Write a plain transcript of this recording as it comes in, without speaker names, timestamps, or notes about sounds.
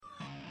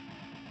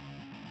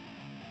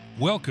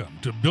Welcome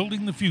to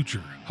Building the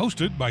Future,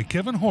 hosted by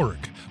Kevin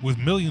Horick. With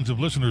millions of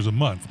listeners a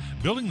month,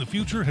 Building the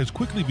Future has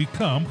quickly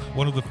become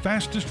one of the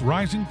fastest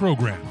rising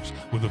programs,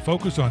 with a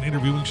focus on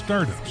interviewing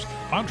startups,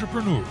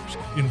 entrepreneurs,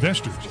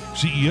 investors,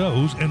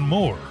 CEOs, and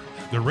more.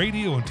 The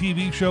radio and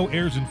TV show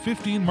airs in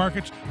 15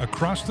 markets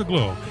across the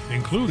globe,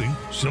 including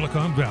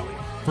Silicon Valley.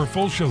 For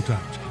full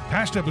showtimes,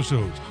 past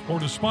episodes, or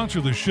to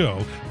sponsor the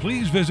show,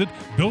 please visit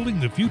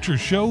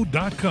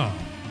buildingthefutureshow.com.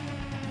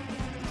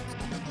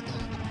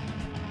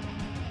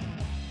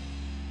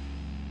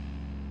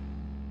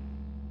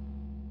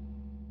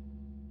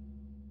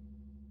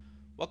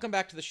 Welcome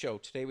back to the show.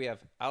 Today we have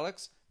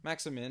Alex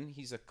Maximin.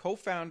 He's a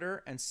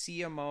co-founder and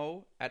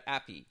CMO at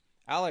Appy.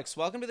 Alex,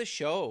 welcome to the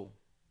show.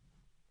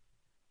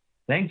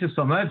 Thank you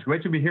so much.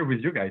 Great to be here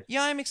with you guys.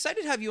 Yeah, I'm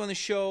excited to have you on the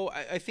show.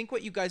 I think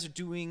what you guys are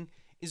doing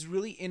is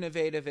really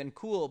innovative and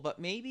cool, but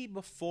maybe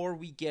before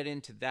we get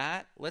into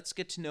that, let's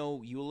get to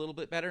know you a little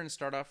bit better and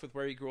start off with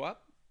where you grew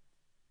up.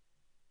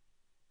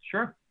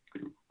 Sure.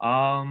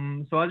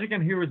 So as you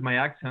can hear with my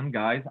accent,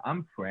 guys,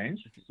 I'm French.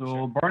 So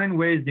Sure. Born and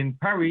raised in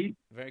Paris.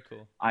 Very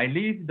cool. I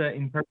lived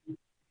in Paris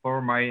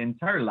for my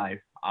entire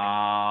life.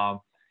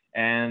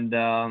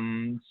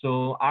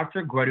 So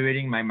after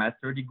graduating my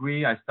master's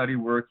degree, I started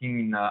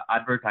working in an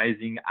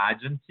advertising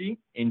agency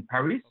in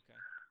Paris. Okay.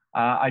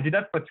 I did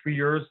that for 3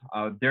 years.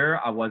 There,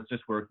 I was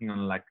just working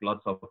on like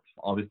lots of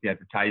obviously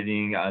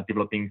advertising,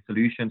 developing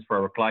solutions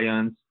for our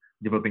clients,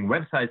 developing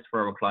websites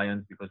for our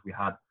clients because we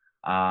had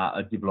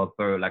a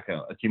developer, like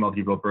a team of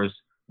developers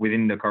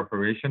within the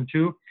corporation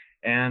too.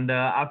 And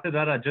after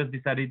that, I just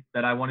decided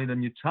that I wanted a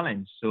new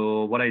challenge.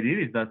 So what I did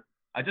is that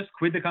I just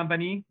quit the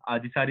company. I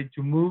decided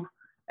to move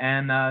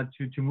and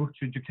to move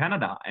to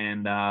Canada.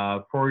 And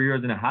 4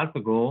 years and a half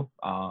ago,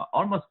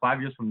 almost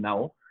 5 years from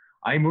now,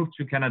 I moved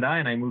to Canada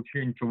and I moved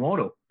here in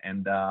Toronto.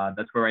 And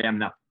that's where I am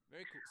now.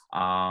 Very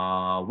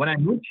cool. When I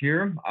moved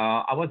here,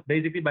 I was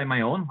basically by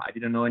my own. I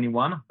didn't know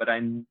anyone, but I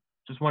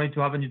just wanted to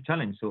have a new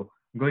challenge. So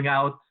going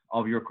out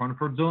of your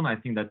comfort zone, I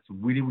think that's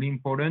really, really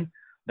important.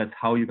 That's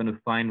how you're going to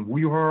find who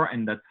you are,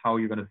 and that's how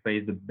you're going to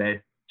face the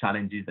best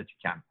challenges that you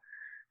can.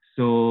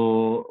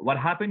 So what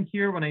happened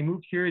here when I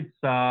moved here,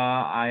 it's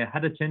I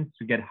had a chance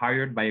to get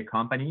hired by a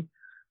company.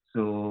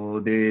 So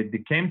they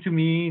came to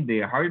me, they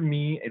hired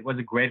me. It was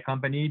a great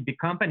company, big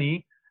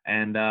company,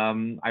 and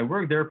I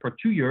worked there for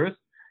 2 years.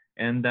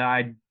 And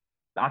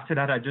after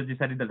that, I just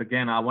decided that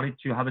again, I wanted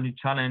to have a new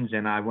challenge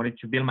and I wanted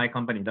to build my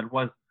company. That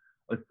was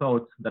a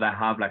thought that I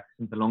have like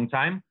since a long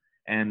time.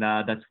 And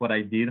that's what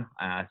I did.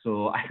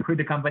 So I quit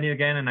the company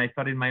again and I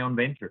started my own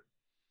venture.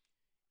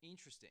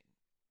 Interesting.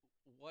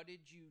 What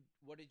did you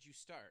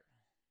start?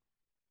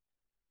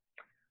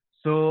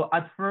 So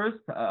at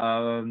first,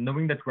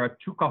 knowing that we are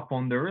two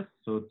co-founders,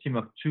 so a team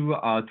of two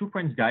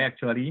French guys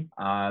actually.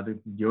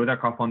 The other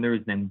co-founder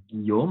is named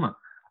Guillaume.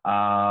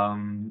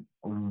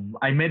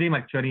 I met him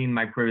actually in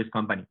my previous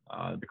company,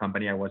 the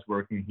company I was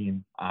working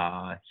in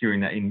here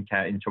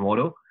in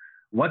Toronto.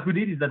 What we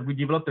did is that we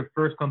developed the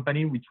first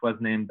company, which was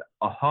named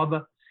a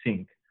Hub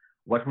Sync.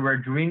 What we were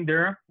doing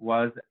there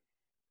was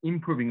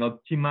improving,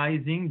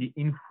 optimizing the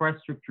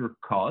infrastructure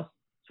costs,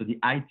 so the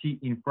IT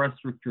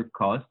infrastructure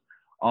costs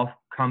of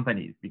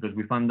companies, because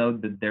we found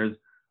out that there's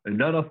a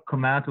lot of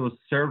Comatos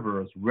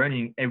servers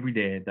running every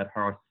day that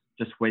are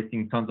just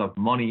wasting tons of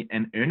money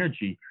and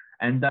energy.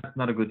 And that's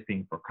not a good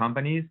thing for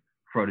companies,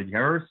 for the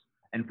users,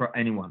 and for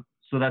anyone.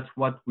 So that's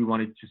what we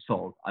wanted to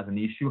solve as an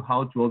issue,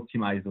 how to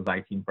optimize those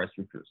IT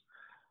infrastructures.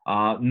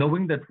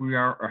 Knowing that we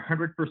are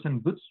 100%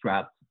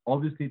 bootstrapped,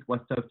 obviously it was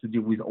tough to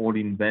deal with all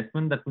the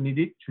investment that we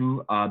needed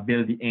to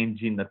build the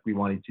engine that we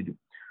wanted to do.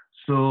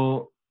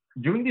 So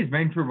during this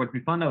venture, what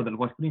we found out that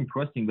was pretty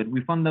interesting, but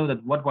we found out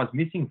that what was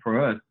missing for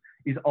us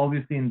is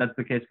obviously, and that's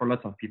the case for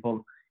lots of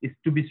people, is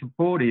to be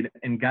supported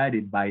and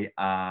guided by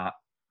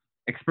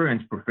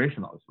experienced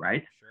professionals,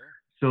 right? Sure.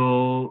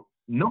 So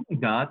knowing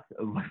that,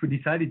 what we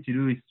decided to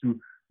do is to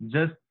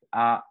just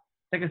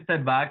take a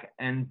step back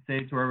and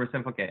say to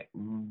ourselves, okay,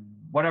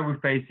 what are we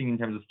facing in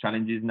terms of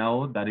challenges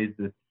now that is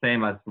the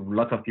same as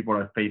lots of people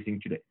are facing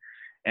today?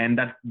 And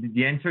that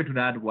the answer to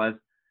that was,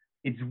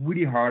 it's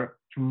really hard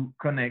to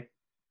connect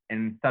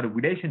and start a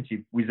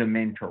relationship with a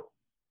mentor,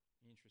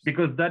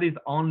 because that is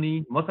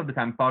only most of the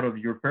time part of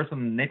your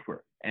personal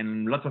network.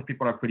 And lots of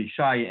people are pretty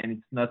shy, and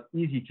it's not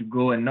easy to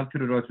go and knock to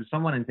the door to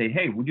someone and say,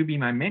 hey, would you be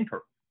my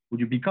mentor? Would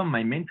you become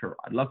my mentor?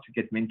 I'd love to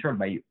get mentored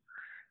by you.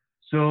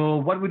 So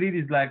what we did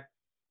is like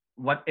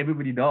what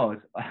everybody does.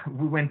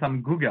 We went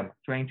on Google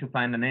trying to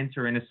find an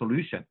answer and a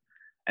solution.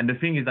 And the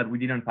thing is that we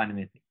didn't find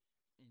anything.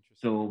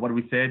 So what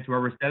we said to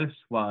ourselves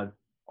was,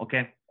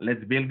 okay,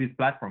 let's build this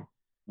platform.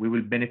 We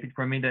will benefit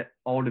from it.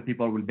 All the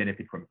people will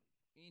benefit from it.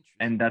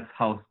 And that's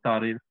how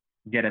started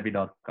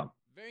GetAppy.com.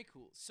 Very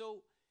cool.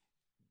 So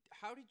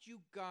how did you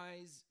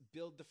guys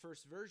build the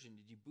first version?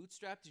 Did you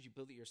bootstrap? Did you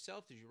build it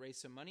yourself? Did you raise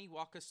some money?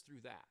 Walk us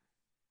through that.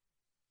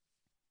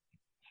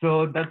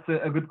 So that's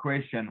a good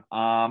question.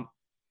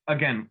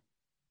 Again,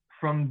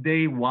 from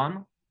day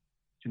one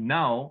to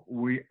now,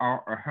 we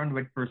are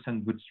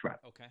 100% bootstrap.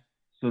 Okay.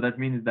 So that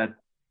means that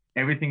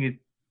everything is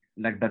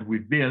like that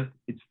we've built,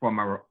 it's from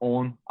our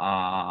own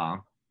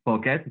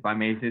pocket, if I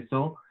may say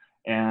so.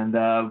 And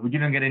we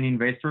didn't get any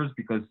investors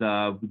because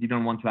we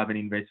didn't want to have any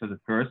investors at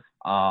first.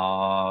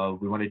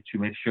 We wanted to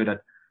make sure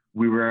that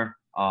we were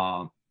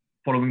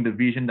following the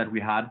vision that we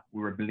had.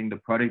 We were building the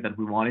product that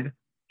we wanted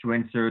to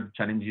answer the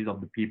challenges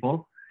of the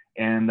people.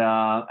 And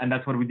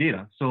that's what we did.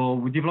 So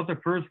we developed the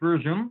first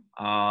version.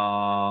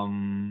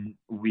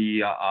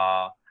 We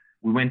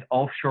went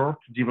offshore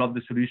to develop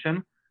the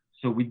solution.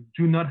 So we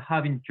do not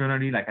have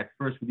internally, like at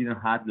first we didn't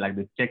have like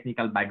the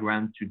technical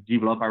background to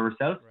develop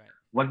ourselves. Right.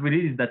 What we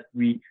did is that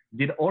we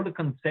did all the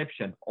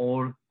conception,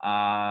 all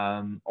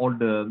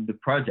the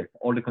project,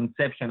 all the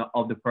conception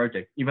of the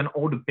project, even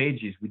all the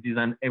pages. We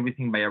designed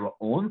everything by our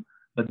own.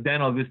 But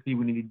then obviously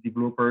we needed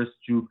developers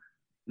to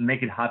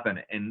make it happen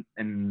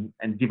and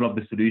develop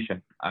the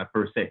solution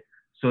per se.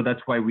 So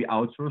that's why we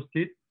outsourced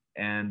it,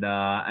 and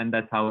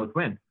that's how it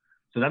went.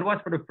 So that was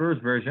for the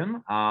first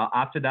version.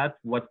 After that,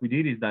 what we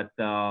did is that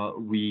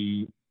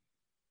we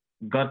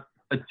got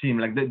a team,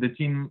 like the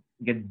team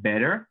get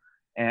better,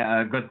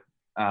 got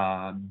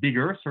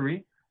bigger,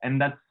 sorry. And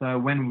that's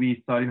when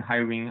we started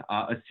hiring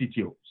a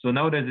CTO. So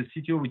now there's a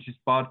CTO, which is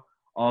part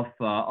of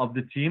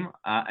the team.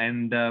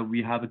 And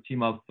we have a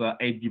team of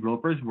 8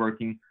 developers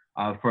working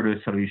for the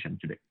solution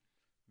today.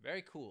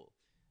 Very cool.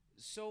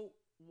 So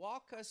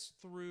walk us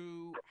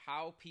through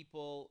how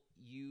people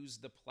use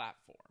the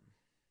platform.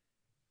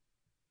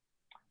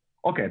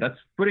 Okay, that's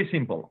pretty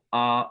simple.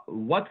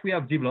 What we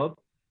have developed,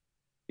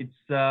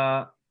 it's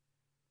a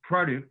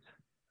product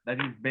that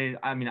is based,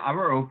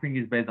 our offering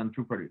is based on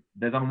 2 products.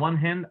 There's on one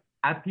hand,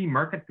 Appy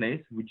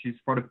Marketplace, which is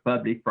for the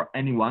public, for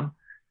anyone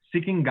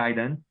seeking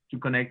guidance to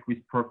connect with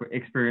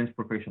experienced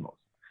professionals.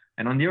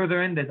 And on the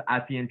other end, there's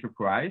Appy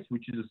Enterprise,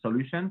 which is a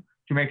solution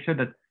to make sure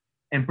that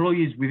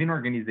employees within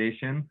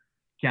organization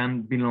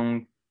can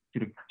belong to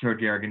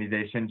the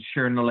organization,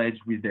 share knowledge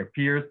with their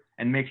peers,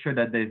 and make sure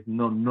that there's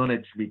no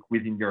knowledge leak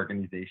within the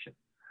organization.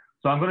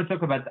 So I'm going to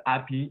talk about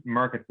Appy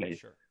Marketplace.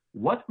 Sure.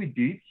 What we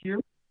did here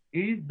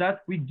is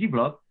that we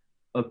developed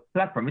a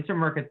platform. It's a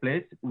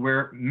marketplace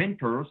where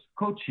mentors,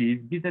 coaches,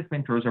 business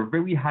mentors are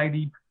very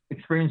highly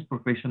experienced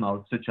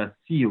professionals such as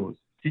CEOs,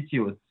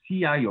 CTOs,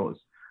 CIOs,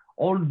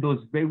 all those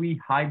very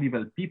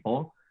high-level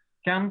people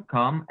can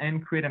come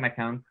and create an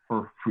account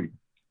for free.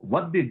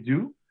 What they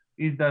do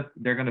is that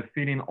they're going to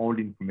fill in all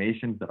the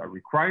information that are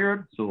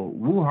required. So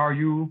who are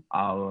you?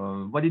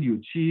 What did you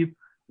achieve?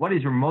 What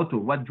is your motto?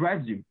 What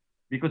drives you?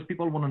 Because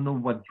people want to know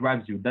what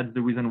drives you. That's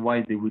the reason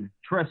why they will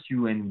trust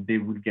you and they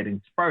will get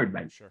inspired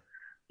by you. Sure.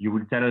 You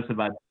will tell us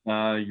about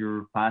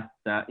your past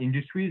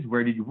industries.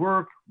 Where did you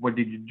work? What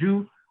did you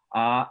do?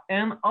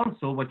 And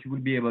also what you will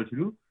be able to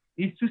do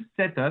is to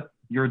set up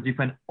your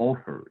different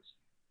offers.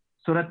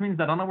 So that means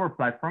that on our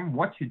platform,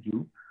 what you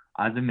do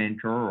as a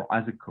mentor or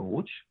as a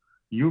coach,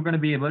 you're going to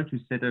be able to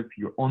set up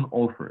your own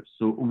offers.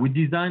 So we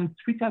designed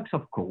 3 types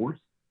of calls.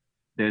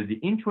 There's the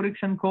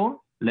introduction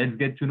call. Let's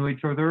get to know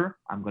each other.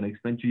 I'm going to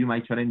explain to you my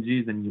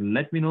challenges and you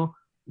let me know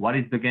what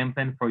is the game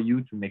plan for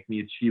you to make me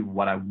achieve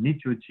what I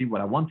need to achieve,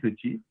 what I want to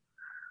achieve.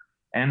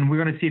 And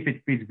we're going to see if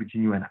it fits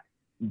between you and I.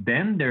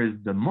 Then there's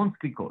the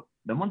monthly call.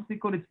 The monthly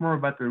call is more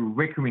about a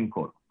recurring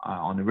call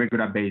on a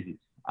regular basis.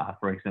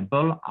 For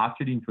example,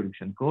 after the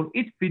introduction call,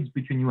 it fits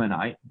between you and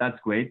I. That's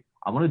great.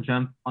 I want to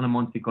jump on a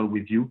monthly call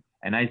with you.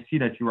 And I see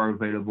that you are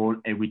available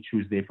every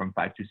Tuesday from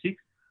 5 to 6.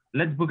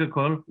 Let's book a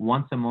call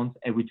once a month,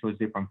 every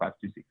Tuesday from 5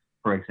 to 6,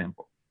 for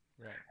example.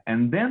 Right.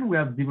 And then we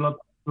have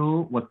developed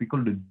what we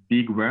call the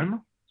big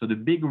run. So the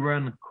big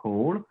run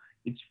call,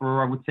 it's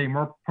for, I would say,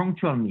 more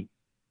punctual meetings.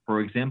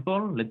 For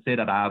example, let's say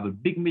that I have a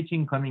big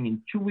meeting coming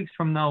in 2 weeks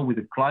from now with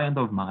a client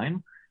of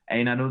mine.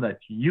 And I know that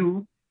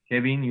you,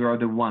 Kevin, you are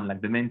the one,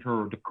 like the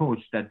mentor or the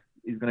coach that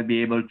is going to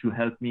be able to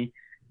help me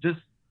just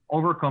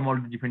overcome all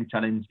the different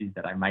challenges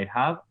that I might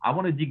have. I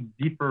want to dig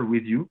deeper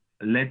with you.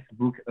 Let's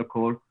book a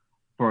call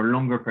for a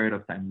longer period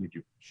of time with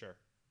you. Sure.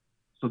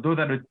 So those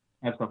are the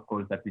types of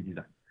calls that we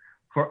design.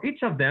 For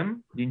each of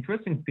them, the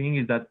interesting thing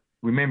is that,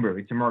 remember,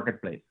 it's a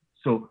marketplace.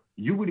 So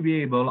you will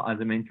be able, as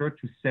a mentor,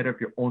 to set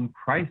up your own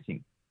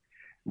pricing.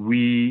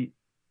 We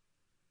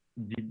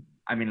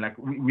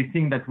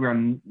think that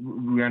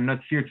we are not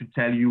here to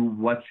tell you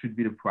what should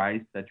be the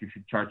price that you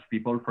should charge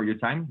people for your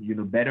time. You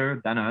know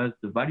better than us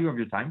the value of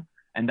your time.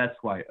 And that's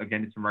why,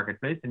 again, it's a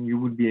marketplace and you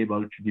will be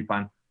able to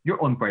define your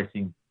own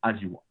pricing as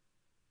you want.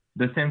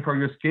 The same for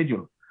your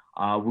schedule.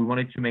 We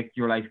wanted to make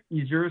your life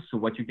easier. So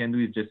what you can do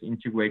is just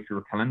integrate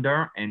your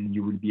calendar and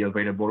you will be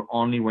available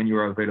only when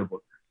you're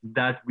available.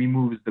 That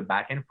removes the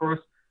back and forth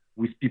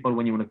with people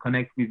when you want to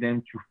connect with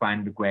them to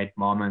find the great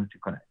moment to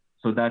connect.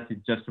 So that is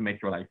just to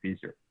make your life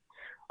easier.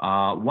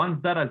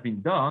 Once that has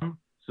been done,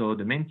 so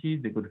the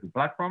mentees, they go to the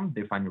platform,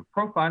 they find your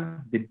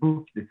profile, they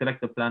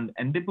select a plan,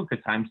 and they book a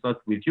time slot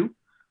with you.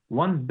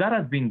 Once that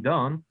has been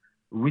done,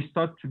 we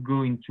start to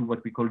go into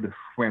what we call the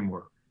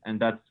framework, and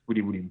that's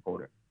really, really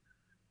important.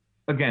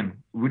 Again,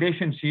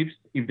 relationships,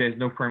 if there's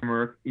no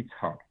framework, it's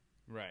hard.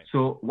 Right.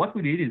 So what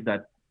we did is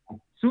that as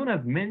soon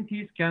as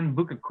mentees can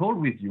book a call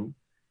with you,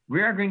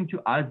 we are going to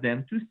ask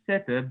them to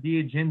set up the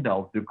agenda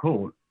of the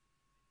call.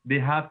 They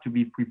have to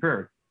be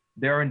prepared.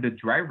 They are in the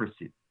driver's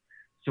seat.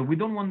 So we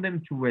don't want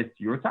them to waste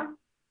your time,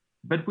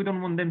 but we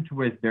don't want them to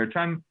waste their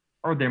time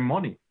or their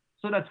money.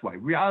 So that's why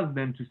we ask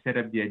them to set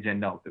up the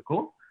agenda of the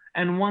call.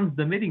 And once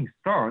the meeting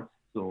starts,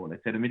 so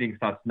let's say the meeting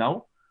starts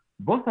now,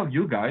 both of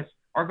you guys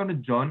are going to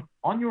join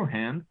on your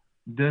hand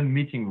the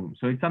meeting room.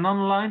 So it's an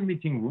online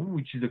meeting room,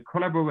 which is a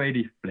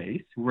collaborative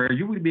place where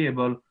you will be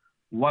able,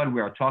 while we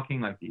are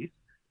talking like this,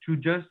 to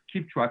just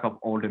keep track of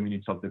all the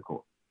minutes of the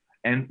call.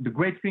 And the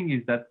great thing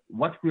is that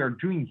what we are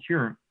doing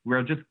here, we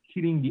are just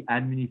killing the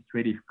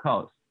administrative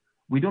costs.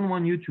 We don't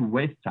want you to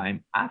waste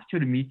time after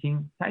the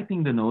meeting,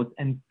 typing the notes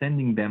and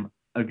sending them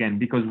again,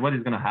 because what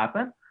is going to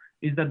happen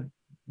is that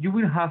you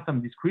will have some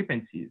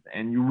discrepancies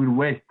and you will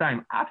waste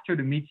time after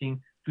the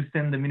meeting to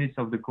send the minutes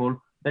of the call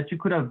that you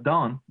could have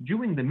done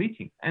during the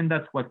meeting. And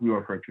that's what we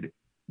offer today.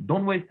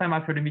 Don't waste time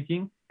after the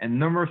meeting and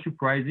no more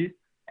surprises.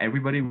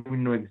 Everybody will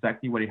know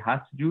exactly what it has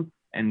to do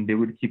and they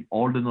will keep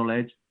all the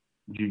knowledge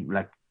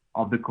like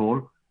of the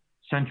call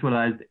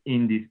centralized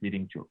in this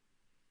meeting tool.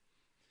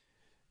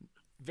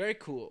 Very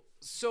cool.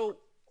 So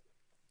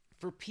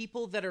for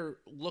people that are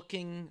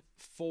looking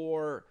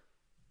for,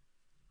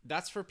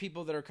 that's for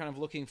people that are kind of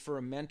looking for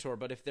a mentor,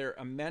 but if they're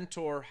a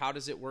mentor, how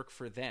does it work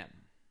for them?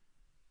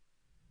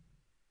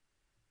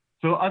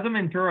 So as a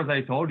mentor, as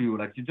I told you,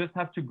 like you just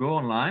have to go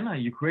online,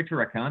 you create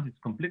your account, it's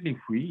completely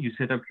free. You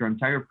set up your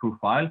entire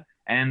profile.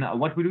 And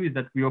what we do is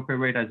that we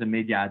operate as a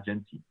media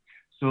agency.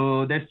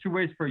 So there's two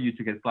ways for you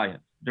to get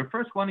clients. The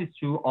first one is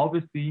to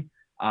obviously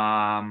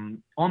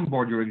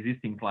onboard your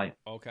existing clients.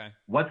 Okay.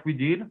 What we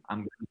did,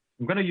 I'm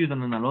going to use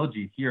an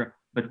analogy here,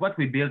 but what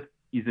we built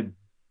is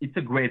it's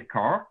a great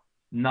car.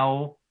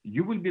 Now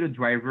you will be the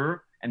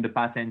driver and the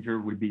passenger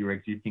will be your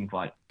existing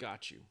client.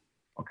 Got you.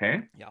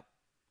 Okay. Yeah.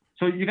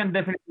 So you can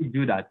definitely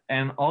do that.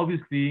 And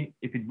obviously,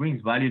 if it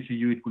brings value to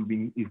you,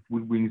 it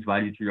will bring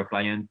value to your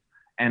clients.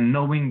 And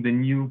knowing the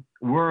new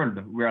world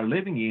we are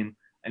living in,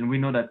 and we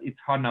know that it's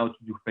hard now to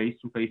do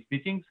face-to-face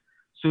meetings.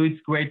 So it's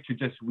great to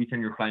just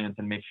retain your clients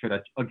and make sure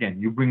that, again,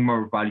 you bring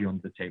more value on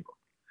the table.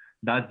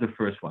 That's the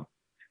first one.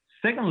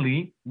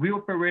 Secondly, we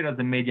operate as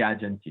a media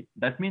agency.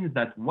 That means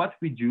that what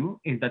we do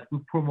is that we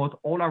promote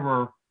all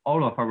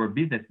of our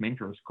business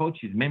mentors,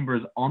 coaches,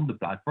 members on the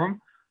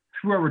platform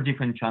through our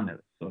different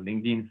channels. So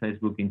LinkedIn,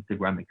 Facebook,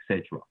 Instagram,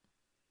 etc.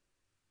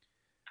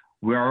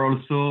 We are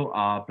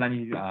also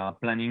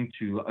planning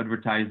to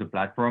advertise the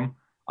platform.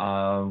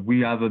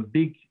 We have a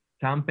big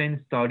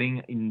campaign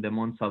starting in the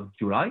month of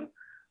July,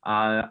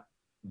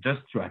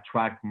 just to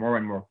attract more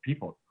and more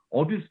people.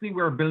 Obviously,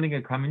 we're building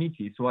a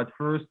community. So at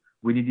first,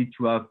 we needed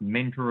to have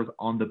mentors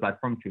on the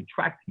platform to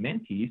attract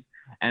mentees.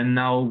 And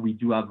now we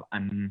do have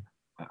an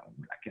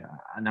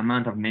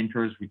amount of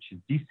mentors, which is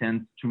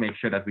decent to make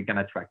sure that we can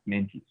attract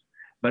mentees.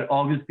 But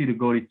obviously, the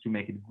goal is to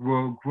make it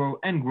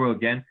grow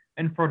again.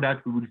 And for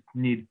that, we would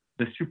need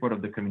the support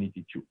of the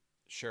community too.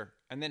 Sure.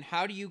 And then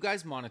how do you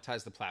guys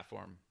monetize the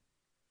platform?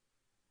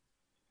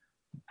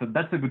 So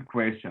that's a good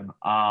question.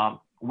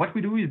 What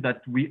we do is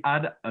that we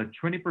add a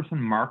 20%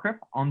 markup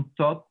on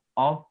top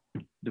of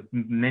the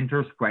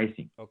mentor's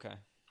pricing. Okay.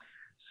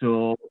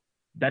 So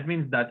that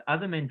means that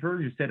as a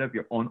mentor, you set up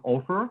your own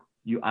offer,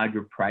 you add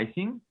your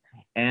pricing,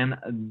 and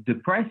the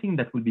pricing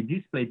that will be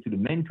displayed to the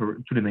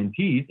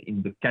mentees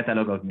in the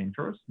catalog of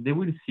mentors, they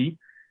will see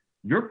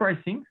your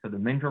pricing, so the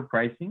mentor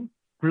pricing,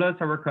 plus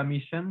our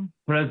commission,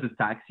 plus the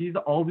taxes,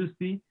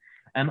 obviously,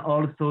 and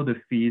also the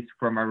fees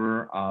from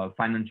our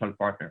financial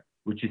partner,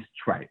 which is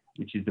Stripe,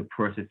 which is the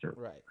processor.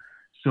 Right.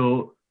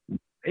 So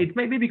it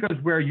may be because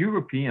we're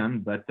European,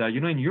 but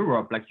in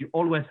Europe, like you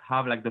always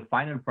have like the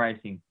final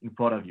pricing in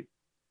front of you.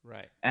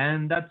 Right.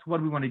 And that's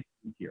what we want to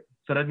do here.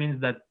 So that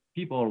means that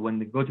people, when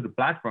they go to the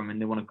platform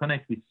and they want to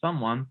connect with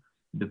someone,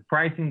 the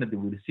pricing that they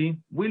will see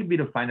will be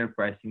the final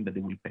pricing that they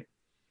will pay.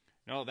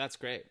 No, that's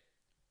great.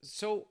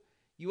 So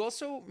you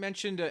also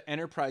mentioned an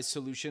enterprise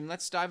solution.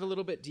 Let's dive a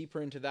little bit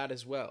deeper into that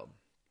as well.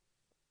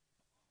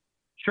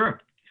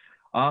 Sure.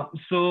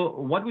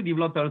 So what we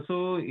developed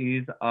also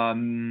is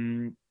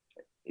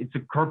it's a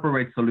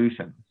corporate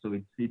solution. So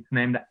it's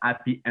named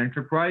Happy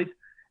Enterprise.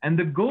 And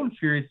the goal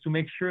here is to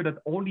make sure that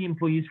all the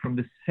employees from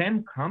the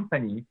same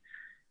company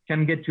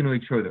can get to know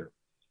each other.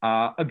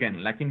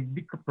 Again, like in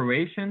big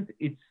corporations,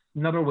 it's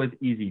not always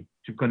easy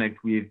to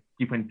connect with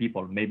different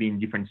people, maybe in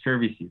different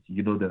services.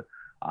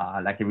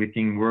 Like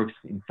everything works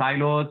in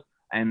silos,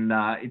 and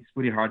it's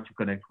really hard to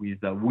connect with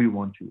who you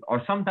want to.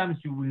 Or sometimes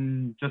you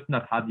will just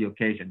not have the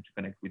occasion to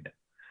connect with them.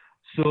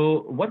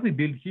 So what we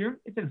build here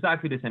is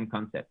exactly the same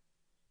concept.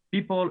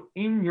 People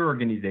in your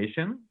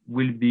organization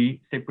will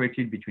be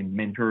separated between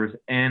mentors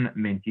and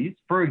mentees.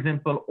 For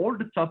example, all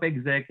the top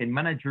exec and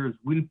managers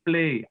will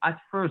play at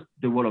first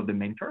the role of the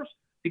mentors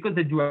because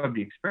they do have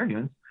the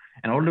experience,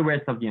 and all the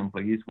rest of the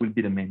employees will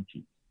be the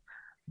mentees.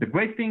 The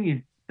great thing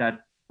is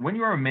that when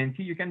you are a mentee,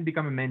 you can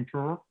become a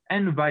mentor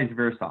and vice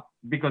versa,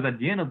 because at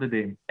the end of the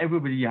day,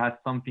 everybody has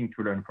something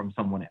to learn from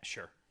someone else.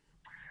 Sure.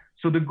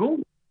 So the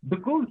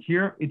goal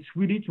here is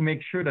really to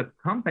make sure that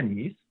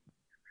companies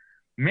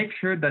make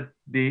sure that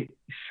they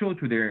show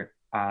to their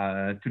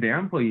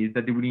employees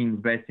that they really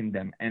invest in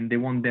them and they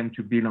want them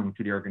to belong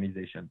to the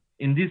organization.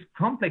 In these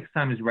complex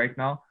times right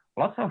now,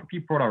 lots of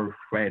people are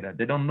afraid.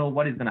 They don't know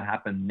what is going to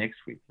happen next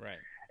week. Right.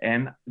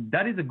 And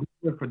that is a good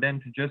way for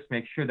them to just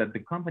make sure that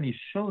the company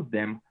shows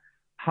them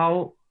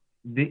how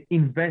they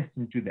invest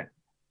into them.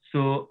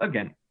 So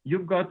again,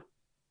 you've got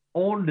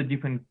all the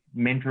different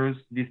mentors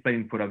displayed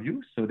in front of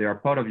you. So they are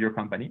part of your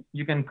company.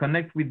 You can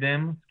connect with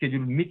them,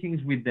 schedule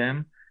meetings with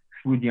them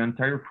through the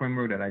entire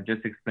framework that I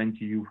just explained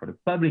to you for the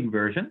public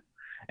version.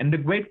 And the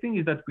great thing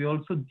is that we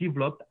also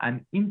developed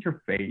an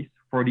interface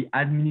for the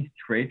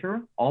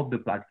administrator of the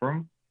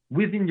platform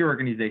within the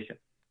organization.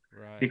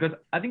 Right. Because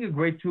I think a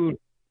great tool,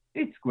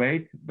 it's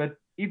great, but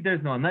if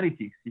there's no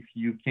analytics, if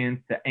you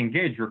can't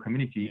engage your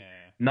community,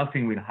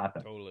 nothing will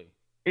happen. Totally.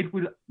 It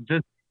will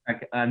just be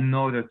like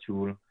another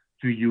tool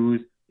to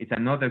use. It's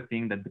another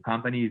thing that the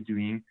company is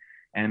doing.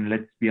 And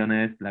let's be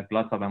honest, like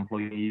lots of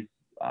employees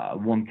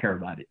won't care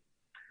about it.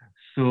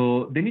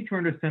 So they need to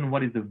understand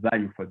what is the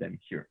value for them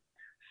here.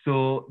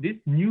 So this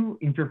new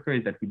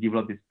interface that we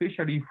developed,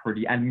 especially for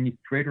the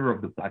administrator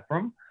of the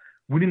platform,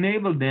 would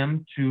enable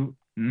them to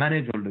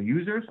manage all the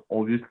users,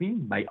 obviously,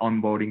 by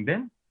onboarding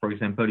them. For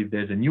example, if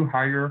there's a new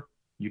hire,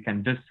 you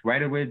can just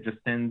right away just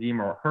send him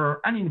or her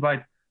an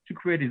invite to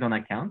create his own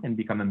account and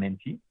become a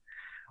mentee.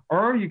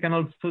 Or you can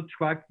also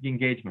track the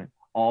engagement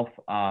of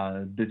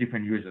the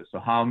different users. So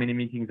how many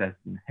meetings have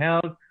been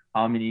held,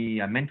 how many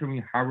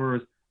mentoring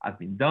hours have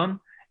been done.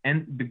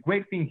 And the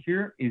great thing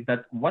here is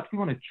that what we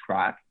want to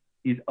track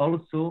is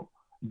also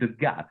the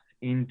gaps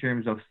in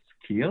terms of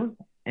skills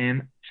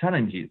and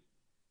challenges.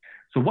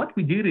 So what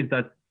we did is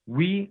that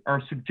we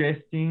are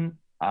suggesting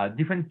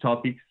different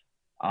topics,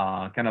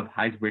 kind of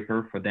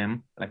icebreaker for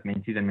them, like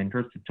mentees and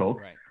mentors to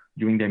talk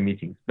during their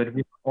meetings. But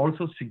we're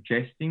also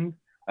suggesting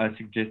lots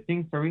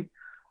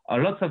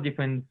of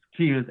different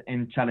skills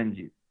and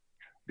challenges.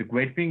 The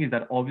great thing is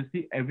that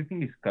obviously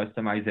everything is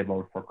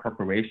customizable for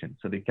corporations,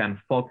 so they can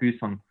focus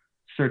on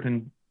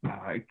certain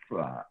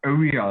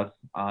areas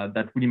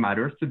that really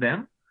matters to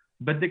them,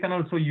 but they can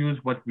also use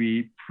what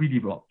we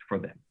pre-developed for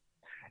them.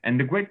 And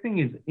the great thing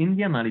is in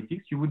the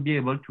analytics, you would be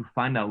able to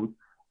find out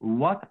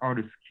what are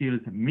the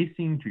skills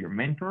missing to your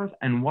mentors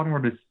and what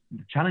are the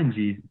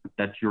challenges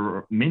that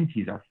your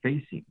mentees are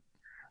facing.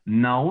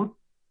 Now,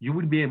 you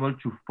will be able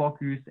to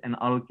focus and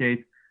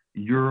allocate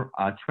your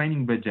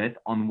training budget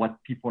on what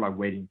people are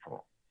waiting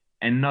for,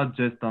 and not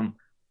just on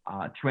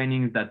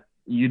trainings that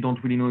you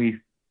don't really know if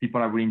people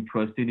are really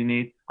interested in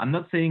it. I'm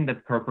not saying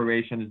that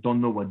corporations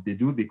don't know what they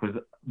do, because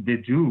they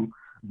do,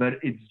 but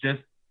it's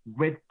just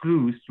great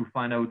clues to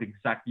find out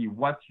exactly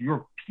what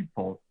your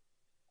people,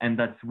 and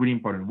that's really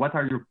important. What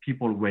are your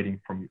people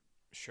waiting from you?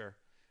 Sure.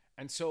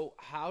 And so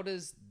how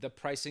does the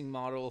pricing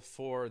model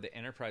for the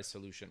enterprise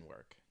solution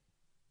work?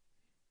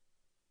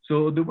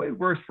 So the way it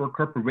works for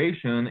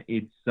corporation,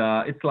 it's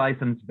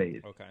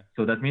license-based. Okay.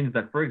 So that means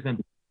that, for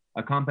example,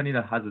 a company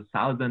that has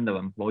 1,000 of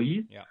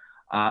employees,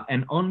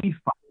 and only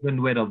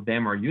 500 of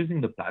them are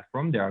using the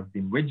platform. They have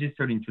been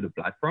registered into the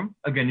platform.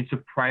 Again, it's a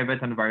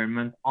private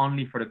environment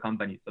only for the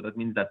company. So that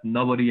means that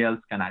nobody else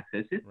can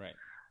access it. Right.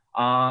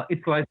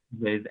 It's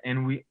license-based,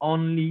 and we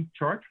only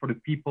charge for the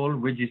people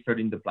registered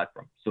in the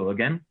platform. So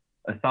again,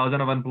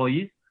 1,000 of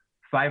employees,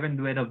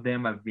 500 of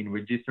them have been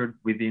registered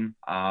within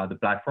the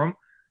platform.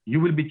 You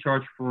will be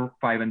charged for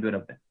 500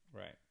 of them.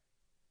 Right.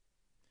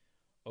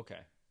 Okay.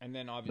 And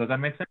then obviously, does that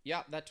make sense?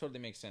 Yeah, that totally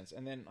makes sense.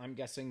 And then I'm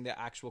guessing the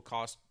actual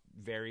cost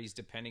varies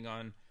depending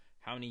on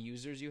how many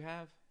users you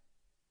have.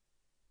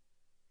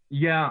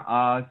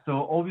 Yeah.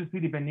 So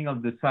obviously, depending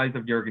on the size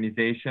of the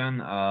organization,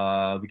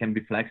 we can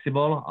be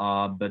flexible.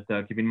 But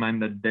keep in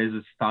mind that there's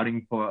a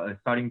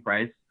starting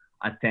price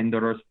at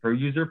 $10 per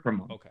user per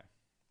month. Okay.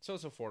 So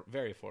it's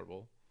very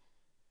affordable.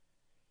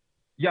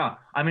 Yeah.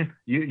 I mean,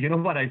 you know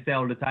what I say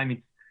all the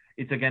time.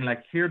 It's again,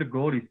 like here, the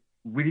goal is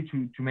really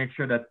to make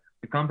sure that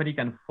the company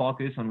can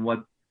focus on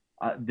what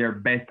their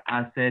best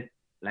asset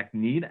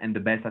need, and the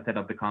best asset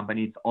of the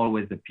company, it's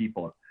always the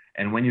people.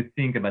 And when you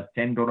think about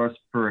 $10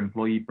 per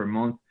employee per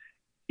month,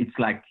 it's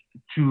like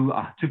two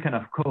kind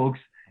of Cokes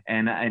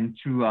and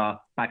two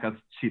pack of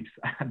chips,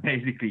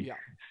 basically. Yeah.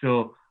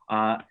 So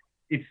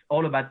it's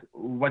all about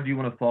what do you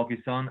want to focus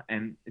on,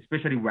 and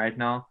especially right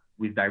now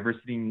with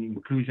diversity and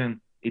inclusion,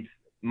 it's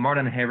more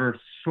than ever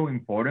so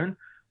important.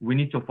 We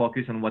need to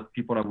focus on what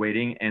people are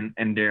waiting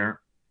and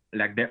their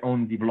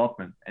own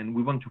development, and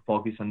we want to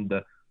focus on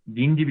the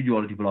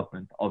individual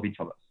development of each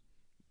of us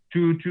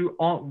to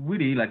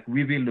really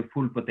reveal the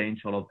full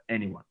potential of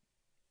anyone.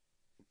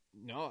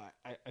 No,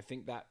 I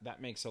think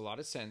that makes a lot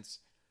of sense.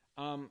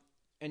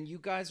 And you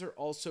guys are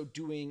also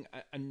doing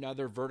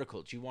another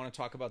vertical. Do you want to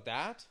talk about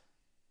that?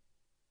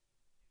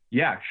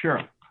 Yeah,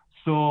 sure.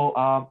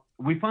 So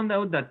we found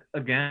out that,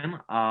 again,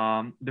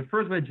 the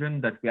first version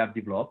that we have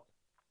developed,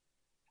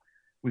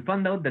 we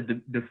found out that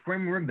the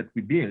framework that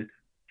we built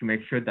to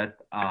make sure that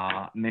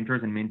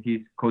mentors and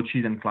mentees,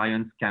 coaches and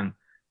clients can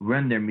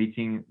run their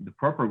meeting the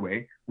proper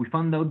way, we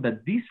found out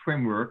that this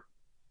framework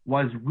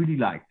was really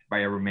liked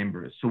by our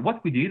members. So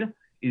what we did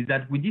is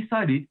that we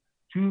decided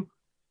to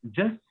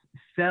just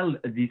sell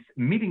this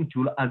meeting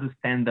tool as a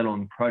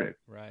standalone product.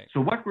 Right.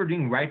 So what we're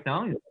doing right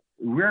now is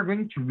we're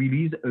going to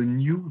release a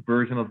new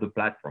version of the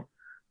platform.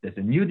 There's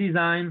a new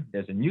design,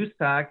 there's a new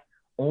stack,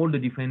 all the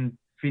different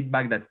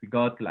feedback that we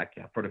got, like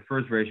for the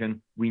first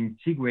version, we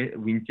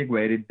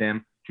integrated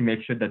them to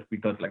make sure that we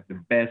got like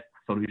the best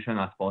solution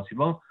as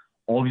possible.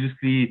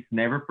 Obviously, it's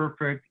never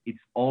perfect. It's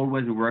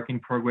always a work in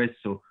progress.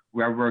 So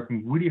we are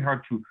working really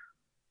hard to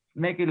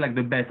make it like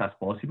the best as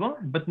possible.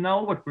 But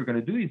now what we're going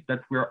to do is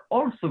that we're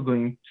also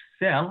going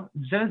to sell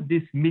just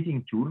this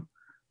meeting tool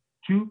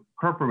to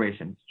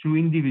corporations, to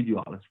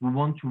individuals who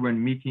want to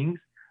run meetings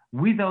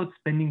without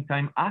spending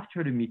time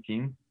after the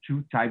meeting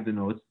to type the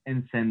notes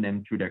and send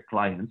them to their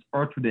clients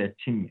or to their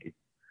teammates.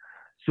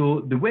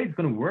 So the way it's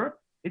going to work,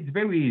 it's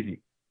very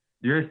easy.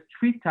 There's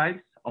 3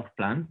 types of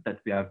plans that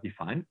we have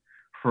defined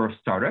for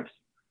startups,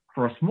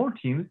 for small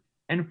teams,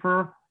 and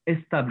for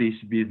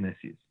established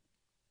businesses.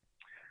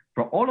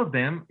 For all of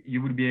them,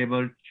 you will be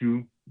able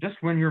to just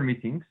run your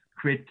meetings,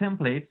 create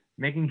templates,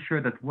 making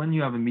sure that when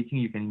you have a meeting,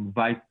 you can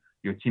invite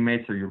your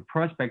teammates or your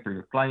prospect or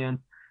your client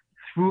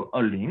through a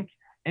link,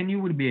 and you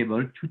will be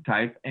able to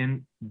type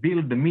and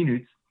build the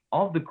minutes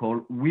of the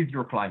call with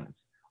your clients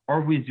or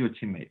with your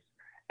teammates.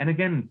 And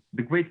again,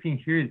 the great thing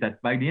here is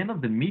that by the end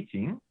of the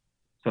meeting,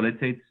 so let's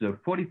say it's a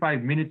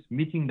 45 minutes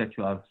meeting that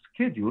you have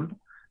scheduled,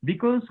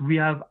 because we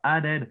have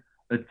added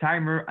a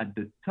timer at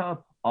the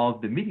top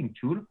of the meeting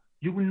tool,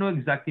 you will know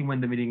exactly when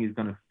the meeting is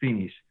going to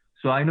finish.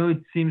 So I know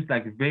it seems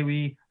like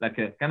very, like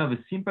a kind of a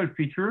simple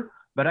feature,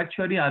 but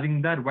actually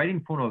having that right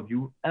in front of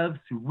you helps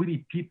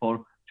really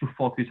people to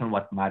focus on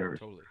what matters.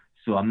 Totally.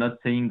 So I'm not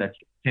saying that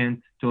you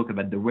can't talk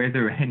about the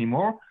weather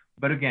anymore,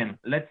 but again,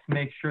 let's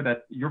make sure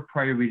that your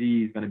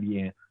priority is going to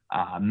be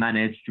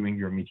managed during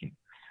your meeting.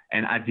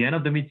 And at the end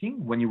of the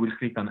meeting, when you will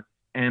click on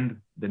end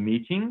the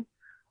meeting,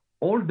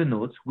 all the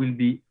notes will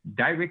be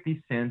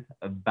directly sent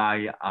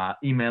by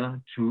email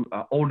to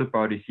all the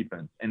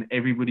participants, and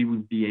everybody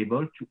will be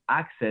able to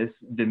access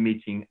the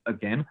meeting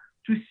again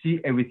to see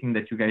everything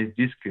that you guys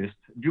discussed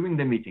during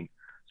the meeting.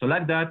 So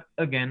like that,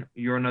 again,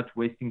 you're not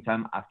wasting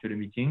time after the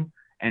meeting,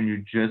 and you're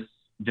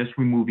just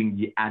removing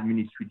the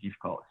administrative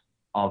cost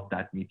of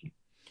that meeting.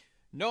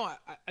 No,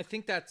 I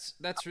think that's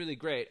really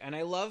great. And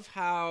I love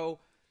how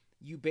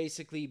you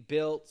basically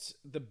built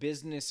the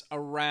business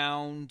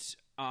around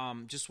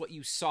just what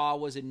you saw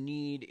was a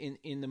need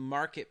in the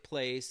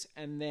marketplace,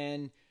 and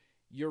then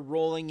you're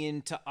rolling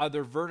into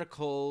other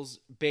verticals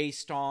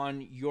based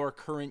on your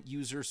current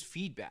users'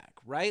 feedback,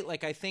 right?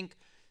 Like, I think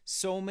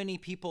so many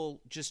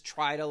people just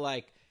try to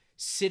like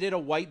sit at a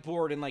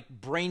whiteboard and like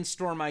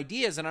brainstorm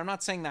ideas, and I'm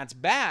not saying that's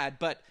bad,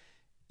 but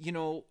you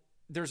know,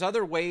 there's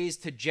other ways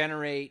to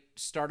generate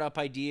startup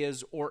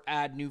ideas or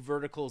add new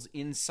verticals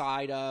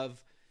inside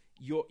of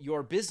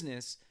your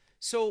business.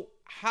 So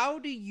how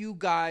do you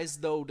guys,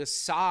 though,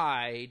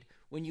 decide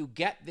when you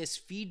get this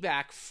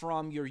feedback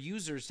from your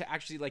users to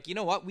actually like, you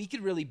know what, we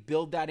could really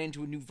build that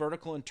into a new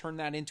vertical and turn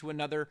that into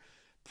another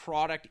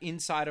product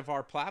inside of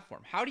our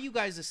platform? How do you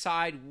guys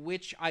decide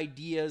which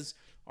ideas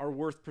are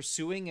worth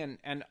pursuing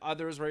and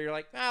others where you're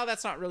like, oh,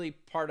 that's not really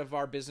part of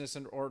our business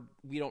or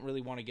we don't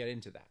really want to get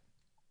into that?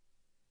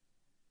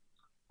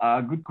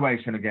 Good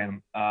question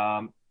again.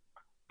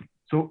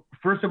 So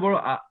first of all,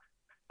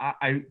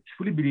 I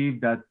truly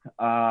believe that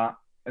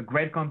a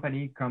great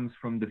company comes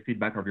from the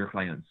feedback of your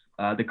clients.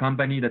 The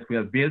company that we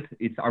have built,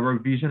 it's our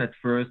vision at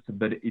first,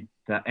 but it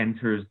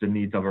answers the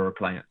needs of our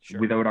clients. Sure.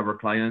 Without our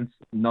clients,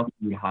 nothing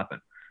will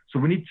happen. So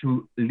we need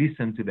to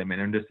listen to them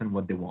and understand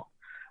what they want.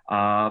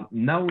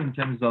 Now, in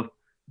terms of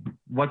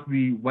what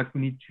we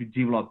need to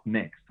develop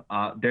next,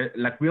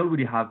 we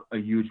already have a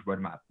huge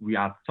roadmap. We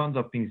have tons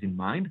of things in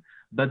mind,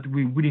 but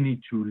we really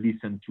need to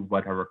listen to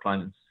what our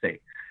clients say.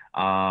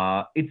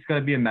 It's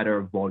going to be a matter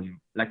of volume.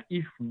 Like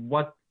if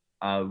what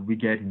we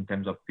get in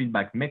terms of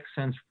feedback makes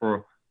sense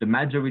for the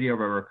majority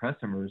of our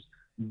customers,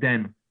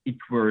 then it's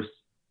worth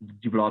the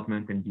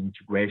development and the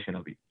integration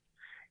of it.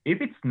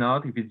 If it's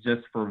not, if it's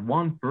just for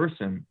one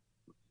person,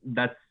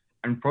 that's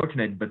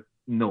unfortunate, but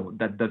no,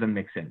 that doesn't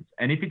make sense.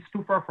 And if it's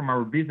too far from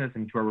our business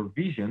and to our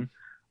vision,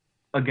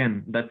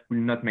 again, that will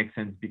not make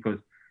sense because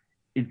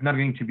it's not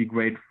going to be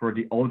great for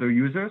the older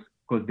users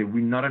because they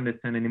will not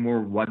understand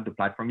anymore what the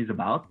platform is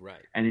about.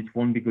 Right. And it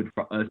won't be good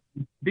for us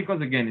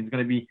because, again, it's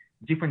going to be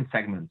different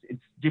segments.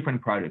 It's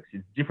different products.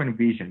 It's different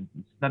vision.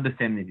 It's not the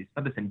same need. It's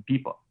not the same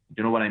people. Do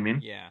you know what I mean?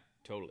 Yeah,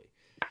 totally.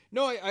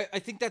 No, I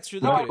think that's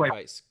really good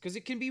advice because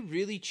it can be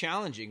really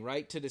challenging,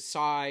 right, to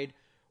decide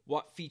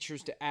what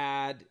features to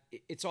add.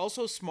 It's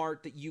also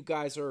smart that you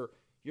guys you're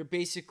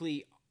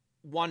basically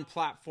one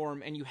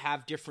platform and you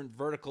have different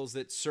verticals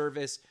that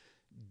service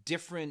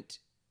different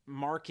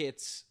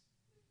markets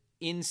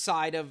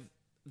inside of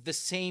the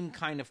same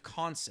kind of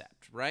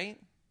concept, right?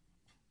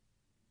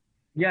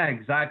 Yeah,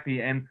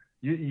 exactly. And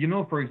you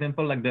know, for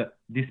example, like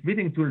this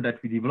meeting tool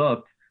that we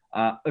developed,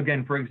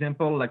 again, for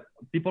example, like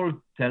people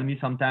tell me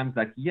sometimes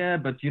like, yeah,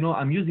 but you know,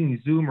 I'm using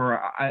Zoom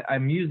or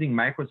I'm using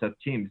Microsoft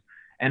Teams.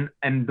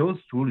 And those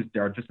tools, they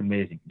are just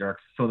amazing. They're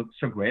so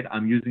great.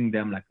 I'm using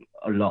them like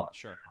a lot.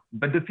 Sure.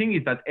 But the thing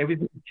is that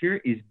everything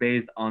here is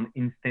based on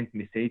instant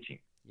messaging.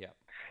 Yeah.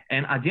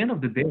 And at the end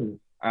of the day,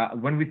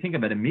 when we think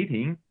about a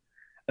meeting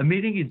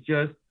is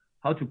just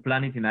how to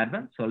plan it in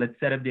advance. So let's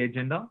set up the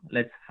agenda.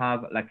 Let's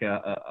have like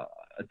a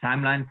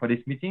timeline for this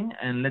meeting,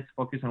 and let's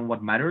focus on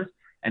what matters.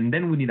 And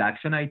then we need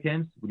action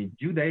items, we need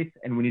due dates,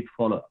 and we need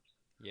follow-ups.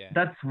 Yeah.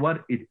 That's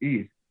what it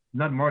is,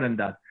 not more than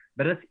that.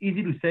 But that's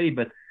easy to say,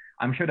 but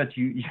I'm sure that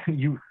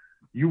you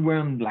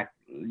run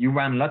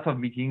lots of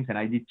meetings, and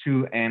I did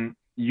too, and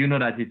you know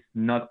that it's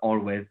not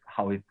always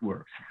how it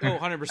works. Oh,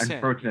 100%.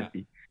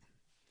 Unfortunately.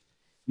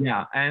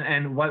 Yeah.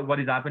 And what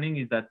is happening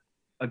is that,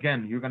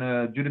 again, you're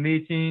gonna do the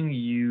meeting.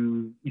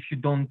 If you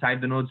don't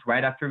type the notes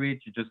right after it,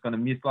 you're just gonna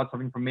miss lots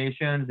of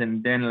information,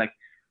 and then like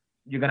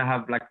you're gonna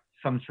have like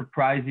some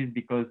surprises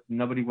because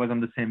nobody was on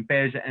the same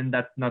page, and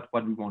that's not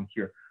what we want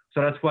here.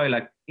 So that's why,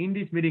 like in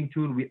this meeting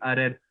tool, we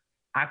added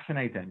action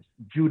items,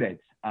 due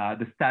dates,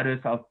 the status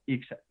of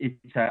each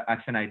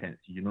action item.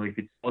 You know, if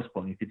it's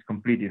postponed, if it's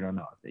completed or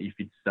not, if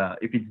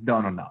it's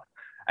done or not,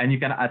 and you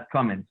can add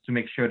comments to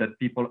make sure that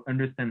people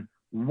understand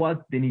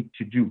what they need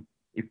to do.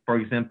 If, for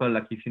example,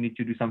 like if you need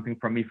to do something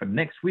for me for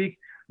next week,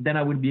 then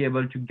I would be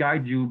able to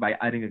guide you by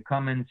adding a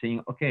comment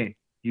saying, okay,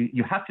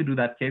 you have to do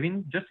that,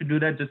 Kevin. Just to do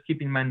that, just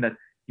keep in mind that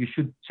you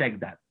should check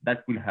that.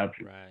 That will help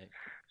you. Right.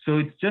 So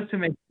it's just to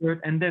make sure.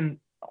 And then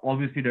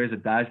obviously there's a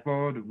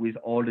dashboard with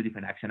all the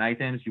different action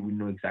items. You will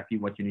know exactly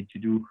what you need to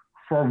do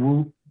for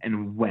who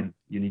and when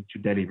you need to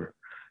deliver.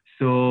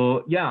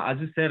 So yeah, as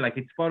you said, like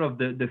it's part of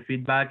the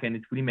feedback, and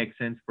it really makes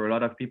sense for a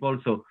lot of people.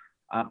 So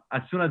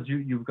as soon as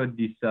you've got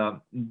this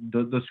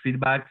those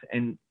feedbacks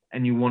and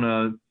you want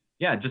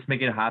to just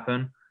make it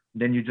happen,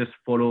 then you just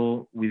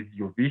follow with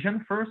your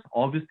vision first,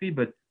 obviously,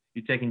 but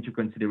you take into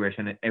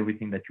consideration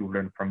everything that you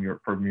learn from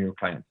your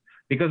clients,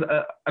 because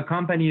a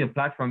company, a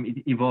platform,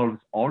 it evolves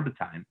all the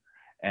time.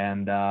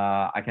 And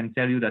I can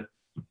tell you that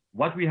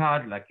what we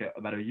had like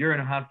about a year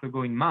and a half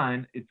ago in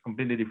mind, it's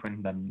completely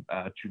different than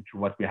to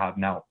what we have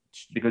now,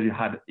 because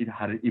it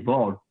had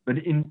evolved, but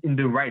in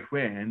the right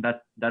way. And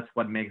that's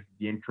what makes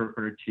the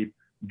entrepreneurship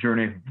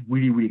journey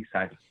really, really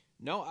exciting.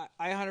 No,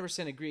 I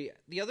 100% agree.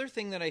 The other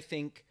thing that I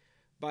think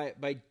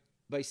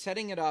by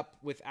setting it up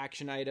with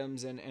action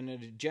items and an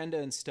agenda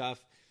and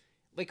stuff,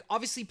 like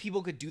obviously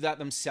people could do that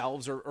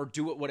themselves or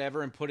do it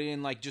whatever and put it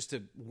in like just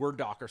a Word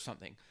doc or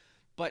something.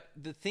 But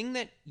the thing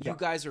that you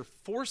guys are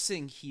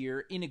forcing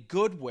here in a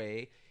good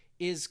way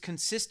is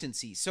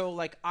consistency. So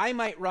like I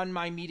might run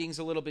my meetings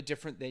a little bit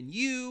different than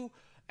you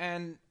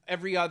and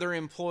every other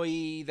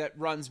employee that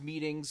runs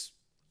meetings.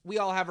 We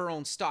all have our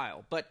own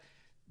style, but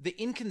the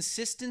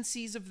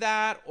inconsistencies of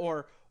that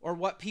or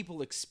what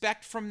people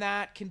expect from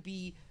that can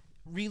be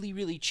really,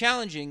 really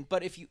challenging.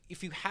 But if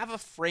you have a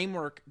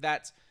framework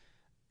that's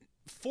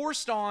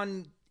forced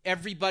on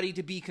everybody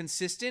to be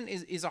consistent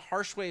is a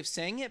harsh way of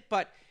saying it,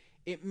 but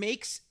it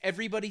makes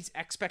everybody's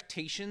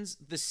expectations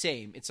the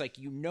same. It's like,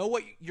 you know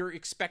what you're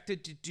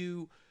expected to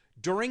do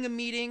during a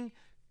meeting,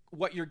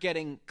 what you're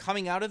getting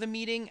coming out of the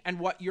meeting, and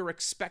what you're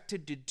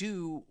expected to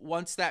do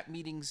once that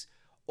meeting's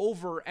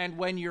over and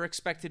when you're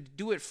expected to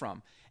do it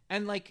from.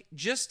 And like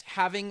just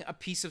having a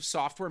piece of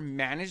software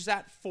manage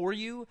that for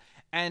you,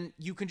 and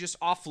you can just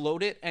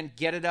offload it and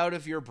get it out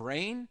of your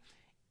brain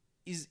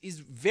is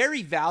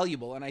very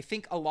valuable. And I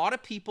think a lot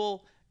of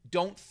people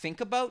don't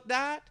think about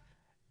that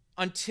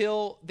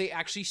until they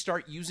actually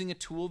start using a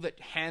tool that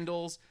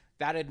handles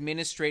that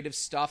administrative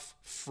stuff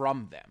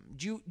from them.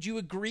 Do you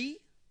agree?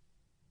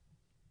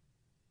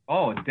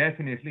 Oh,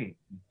 definitely.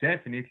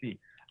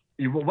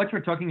 What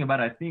you're talking about,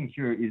 I think,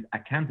 here is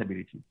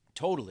accountability.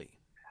 Totally.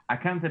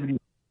 Accountability,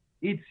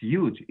 it's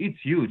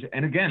huge.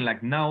 And again,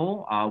 like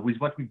now, with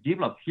what we've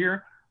developed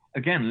here,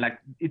 again, like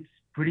it's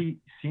pretty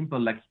simple.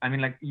 Like, I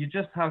mean, like you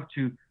just have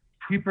to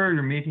prepare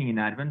your meeting in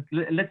advance.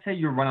 Let's say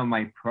you're one of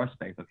my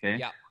prospects, okay?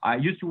 Yeah. I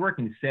used to work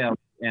in sales,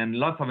 and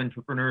lots of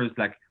entrepreneurs,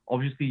 like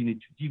obviously you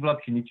need to develop,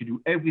 you need to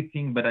do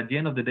everything, but at the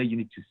end of the day, you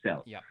need to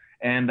sell. Yeah.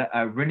 And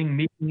running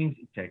meetings,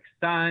 it takes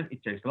time,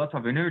 it takes lots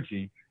of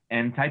energy,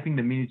 and typing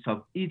the minutes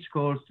of each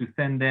calls to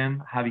send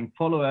them, having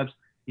follow-ups,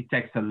 it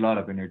takes a lot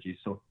of energy.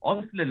 So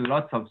obviously there are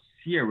lots of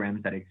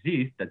CRMs that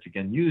exist that you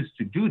can use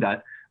to do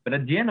that, but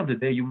at the end of the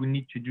day, you will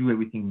need to do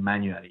everything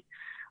manually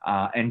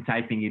and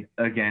typing it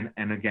again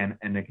and again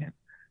and again.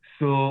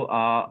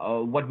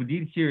 So what we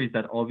did here is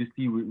that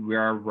obviously we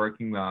are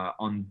working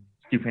on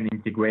different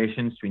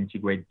integrations to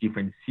integrate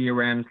different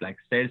CRMs like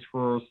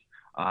Salesforce,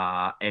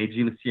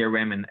 Agile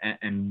CRM,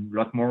 and a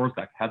lot more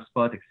like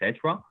HubSpot,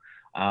 etc.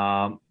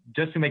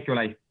 Just to make your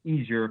life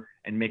easier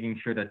and making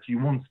sure that you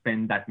won't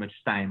spend that much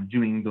time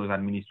doing those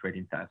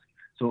administrative tasks.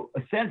 So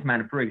a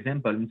salesman, for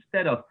example,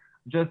 instead of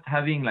just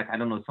having like, I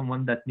don't know,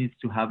 someone that needs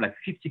to have like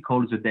 50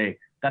 calls a day,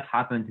 that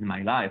happened in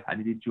my life. I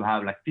needed to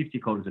have like 50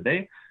 calls a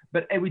day,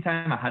 but every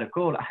time I had a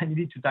call, I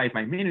needed to type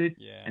my minutes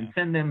and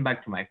send them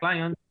back to my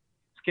client,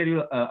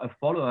 schedule a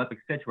follow-up,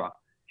 etc.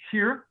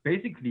 Here,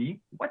 basically,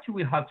 what you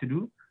will have to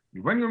do,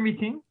 you run your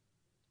meeting,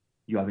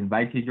 You have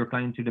invited your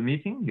client to the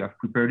meeting. You have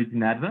prepared it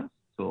in advance.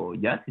 So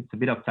yes, it's a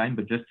bit of time,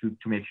 but just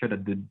to make sure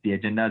that the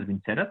agenda has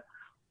been set up.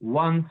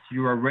 Once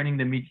you are running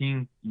the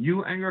meeting,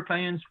 you and your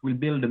clients will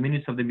build the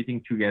minutes of the meeting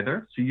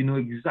together. So you know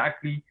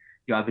exactly,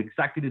 you have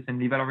exactly the same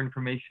level of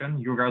information.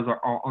 You guys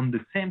are on the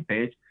same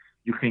page.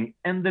 You can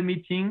end the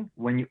meeting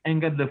when you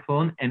hang up the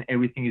phone, and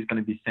everything is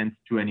going to be sent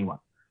to anyone.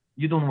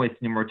 You don't waste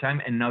any more time,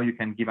 and now you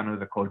can give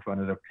another call to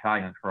another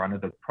client or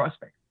another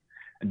prospect.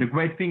 And the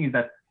great thing is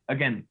that,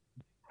 again,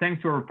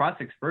 thanks to our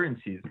past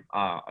experiences,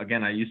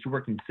 again, I used to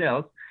work in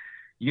sales.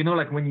 You know,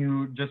 like when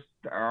you just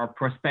are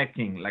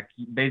prospecting, like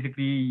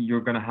basically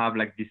you're going to have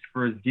like this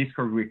first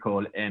discovery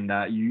call, and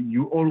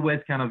you always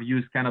kind of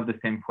use kind of the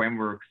same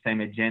framework, same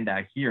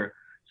agenda here.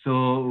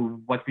 So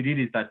what we did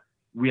is that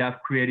we have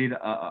created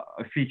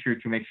a feature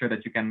to make sure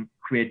that you can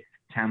create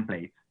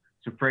templates.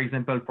 So for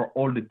example, for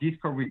all the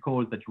discovery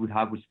calls that you would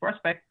have with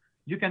prospect,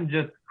 you can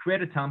just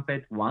create a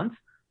template once,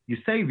 you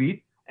save it,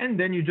 and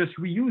then you just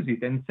reuse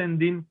it and send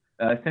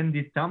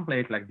this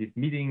template, like this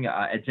meeting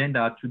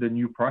agenda, to the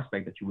new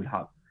prospect that you will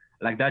have.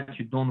 Like that,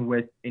 you don't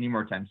waste any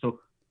more time. So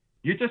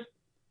you're just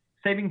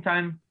saving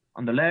time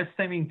on the left,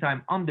 saving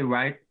time on the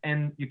right,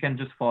 and you can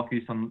just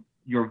focus on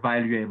your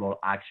valuable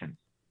actions.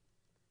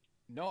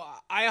 No,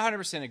 I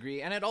 100%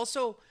 agree. And it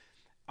also,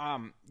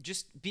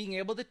 just being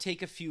able to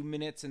take a few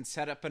minutes and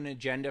set up an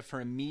agenda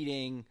for a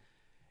meeting,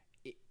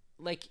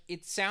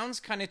 it sounds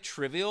kind of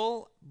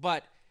trivial,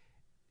 but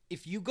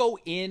if you go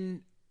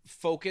in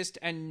focused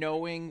and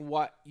knowing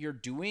what you're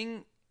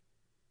doing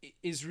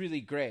is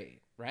really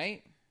great,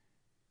 right?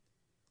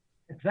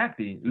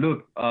 Exactly.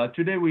 Look,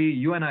 today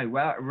you and I,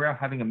 we're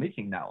having a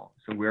meeting now.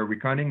 So we're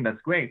recording.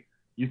 That's great.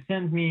 You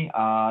sent me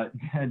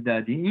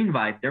the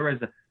invite. There was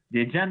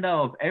the agenda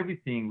of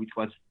everything, which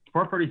was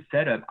properly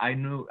set up. I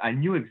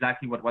knew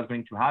exactly what was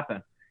going to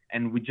happen,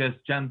 and we just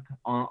jumped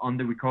on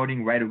the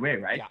recording right away,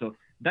 right? Yeah. So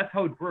that's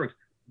how it works.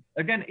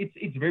 Again,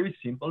 it's very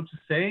simple to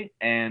say,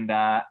 and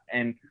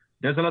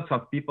there's a lot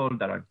of people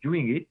that are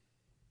doing it,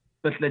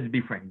 but let's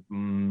be frank,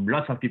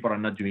 lots of people are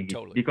not doing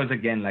it because,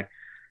 again, like,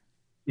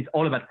 it's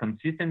all about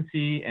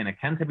consistency and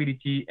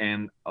accountability,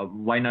 and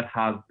why not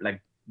have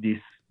like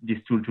this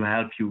tool to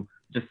help you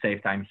just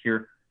save time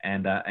here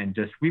and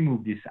just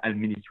remove this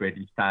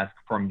administrative task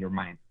from your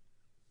mind.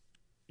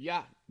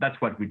 Yeah,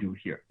 that's what we do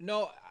here.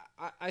 No,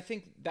 I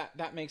think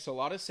that makes a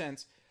lot of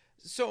sense.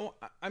 So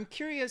I'm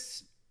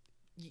curious.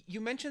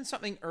 You mentioned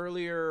something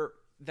earlier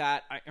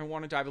that I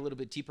want to dive a little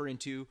bit deeper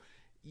into.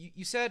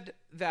 You said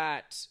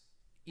that,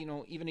 you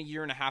know, even a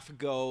year and a half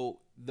ago,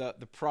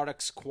 the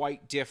product's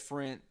quite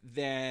different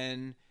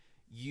than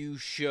you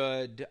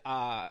should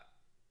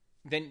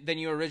than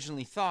you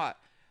originally thought.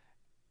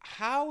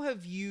 How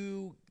have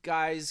you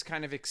guys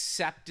kind of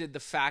accepted the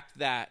fact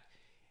that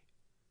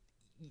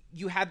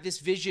you had this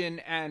vision,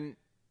 and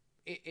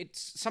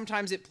it's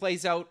sometimes it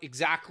plays out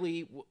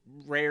exactly,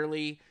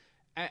 rarely,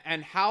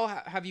 and how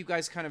have you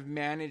guys kind of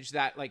managed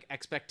that, like,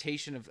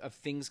 expectation of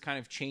things kind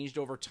of changed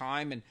over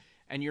time,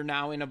 and you're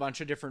now in a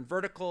bunch of different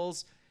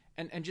verticals,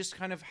 and just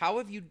kind of how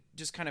have you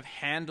just kind of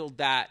handled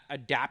that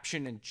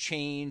adaptation and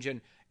change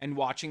and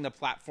watching the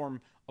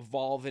platform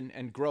evolve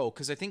and grow?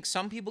 Because I think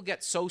some people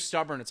get so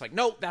stubborn. It's like,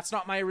 no, that's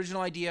not my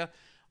original idea.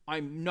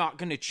 I'm not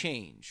going to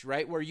change,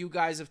 right? Where you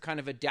guys have kind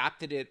of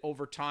adapted it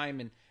over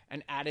time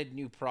and added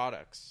new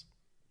products.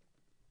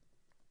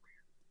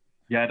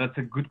 Yeah, that's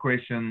a good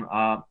question.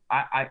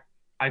 I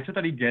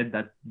totally get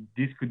that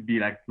this could be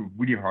like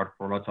really hard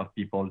for lots of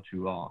people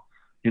to,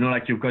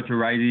 like you've got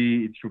your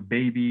idea, it's your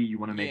baby. You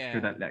want to make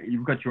sure that like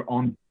you've got your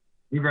own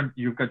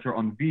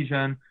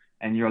vision,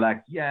 and you're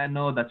like, yeah,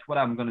 no, that's what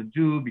I'm gonna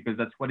do because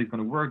that's what is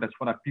gonna work. That's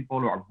what people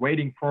are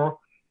waiting for.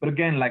 But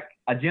again, like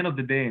at the end of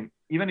the day,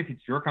 even if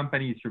it's your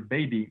company, it's your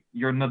baby,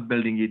 you're not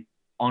building it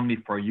only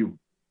for you.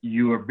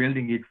 You are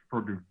building it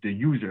for the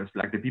users,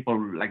 like the people,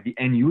 like the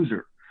end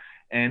user.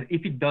 And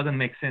if it doesn't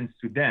make sense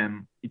to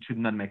them, it should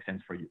not make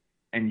sense for you.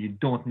 And you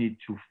don't need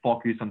to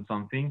focus on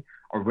something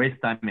or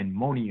waste time and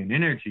money and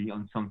energy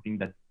on something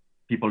that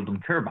people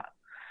don't care about.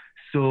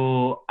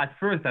 So at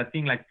first, I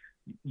think like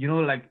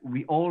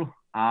we all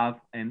have,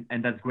 and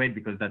that's great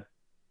because that's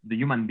the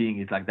human being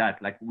is like that.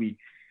 Like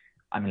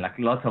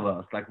lots of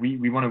us, like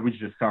we want to reach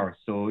the stars.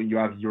 So you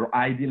have your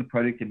ideal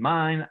product in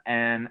mind,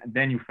 and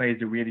then you face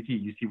the reality.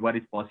 You see what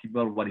is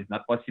possible, what is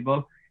not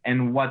possible,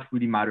 and what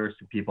really matters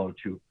to people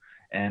too.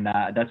 And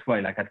that's why,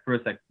 like at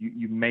first, like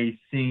you may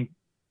think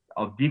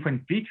of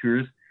different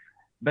features,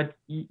 but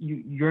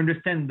you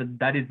understand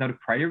that is not a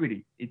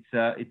priority. It's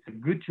a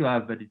good to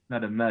have, but it's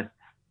not a must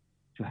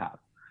to have.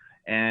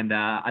 And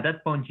at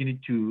that point, you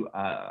need to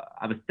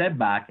have a step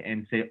back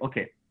and say,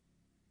 okay,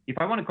 if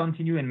I want to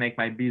continue and make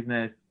my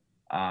business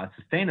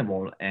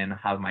sustainable and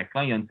have my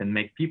clients and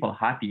make people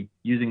happy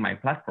using my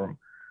platform,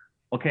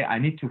 okay, I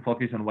need to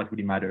focus on what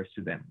really matters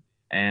to them.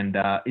 And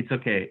it's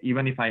okay,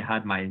 even if I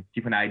had my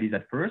different ideas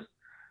at first,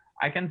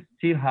 I can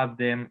still have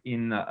them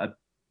in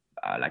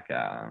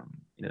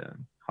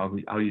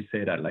how you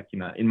say that, like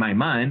in my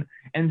mind,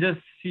 and just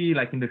see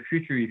like in the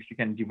future if you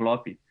can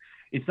develop it.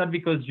 it's not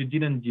because you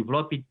didn't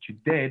develop it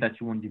today that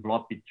you won't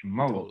develop it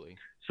tomorrow. Totally.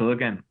 So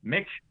again,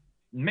 make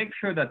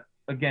sure that,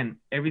 again,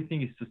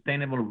 everything is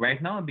sustainable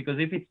right now, because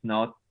if it's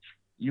not,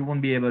 you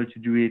won't be able to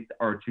do it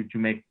or to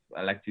make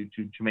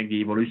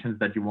the evolutions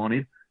that you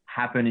wanted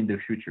happen in the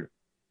future.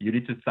 You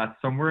need to start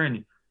somewhere,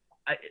 and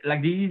I'd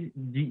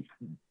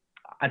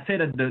say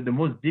that the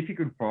most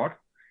difficult part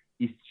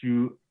is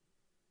to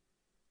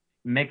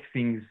make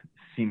things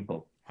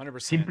simple.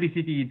 100%.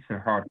 Simplicity, it's a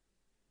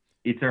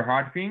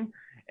hard thing,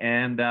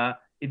 and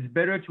it's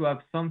better to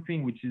have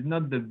something which is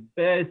not the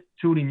best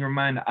tool in your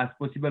mind as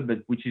possible, but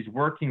which is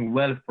working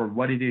well for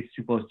what it is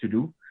supposed to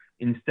do,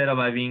 instead of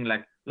having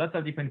like lots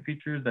of different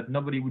features that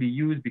nobody really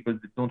use because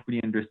they don't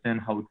really understand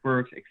how it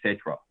works,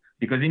 etc.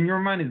 Because in your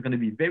mind, it's going to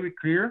be very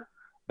clear,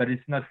 but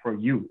it's not for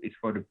you. It's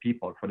for the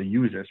people, for the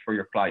users, for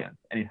your clients.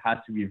 And it has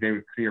to be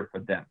very clear for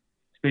them,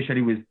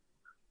 especially with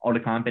all the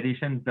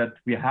competitions that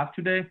we have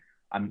today.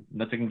 I'm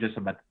not talking just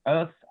about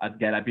us at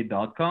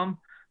gethappy.com,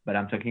 but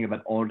I'm talking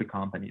about all the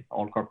companies,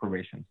 all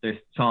corporations. There's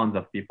tons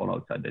of people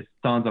outside. There's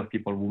tons of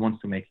people who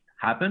want to make it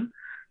happen.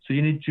 So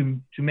you need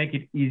to make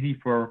it easy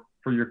for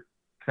your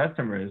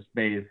customers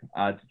base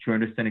to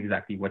understand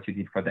exactly what you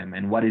did for them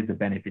and what is the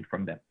benefit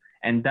from them.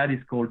 And that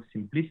is called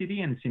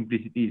simplicity, and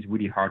simplicity is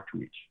really hard to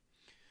reach.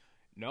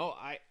 No,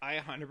 I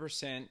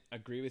 100%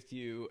 agree with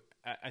you.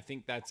 I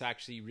think that's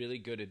actually really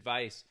good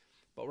advice.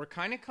 But we're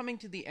kind of coming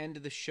to the end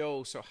of the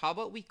show. So how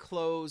about we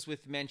close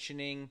with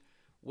mentioning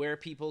where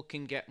people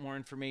can get more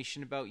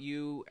information about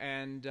you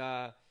and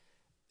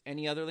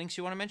any other links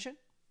you want to mention?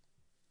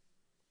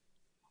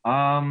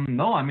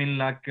 No, I mean,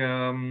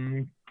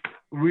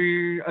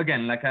 we're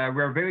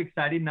very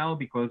excited now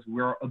because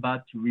we're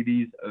about to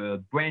release a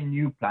brand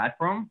new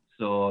platform.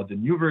 So the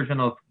new version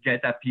of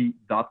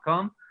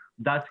gethappy.com,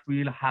 that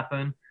will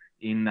happen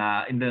in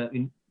a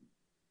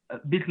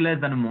bit less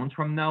than a month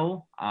from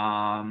now.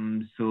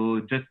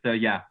 So just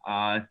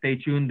stay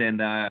tuned,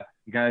 and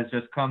guys,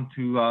 just come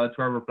to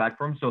our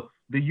platform. So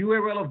the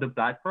URL of the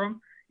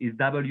platform is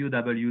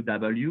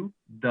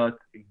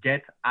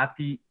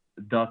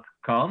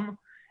www.gethappy.com,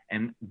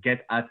 and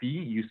Get Happy,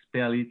 you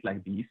spell it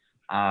like this.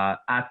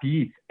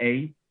 Happy, it's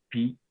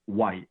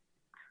A-P-Y.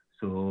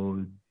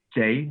 So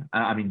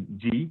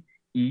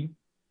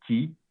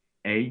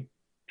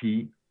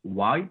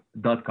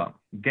GETAPY.com.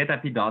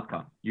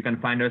 GetHappy.com. You can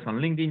find us on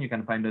LinkedIn, you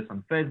can find us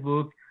on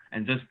Facebook,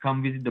 and just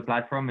come visit the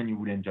platform and you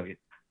will enjoy it.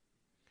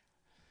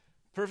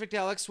 Perfect,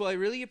 Alex. Well, I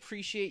really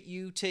appreciate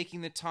you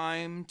taking the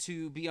time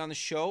to be on the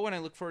show, and I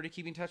look forward to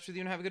keeping in touch with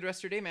you, and have a good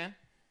rest of your day, man.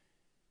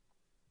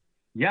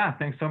 Yeah,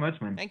 thanks so much,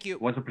 man. Thank you.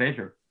 It was a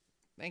pleasure.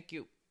 Thank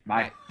you.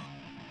 Bye.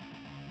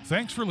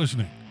 Thanks for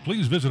listening.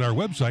 Please visit our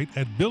website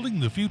at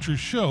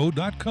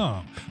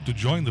buildingthefutureshow.com to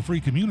join the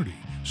free community,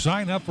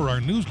 sign up for our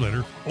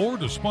newsletter, or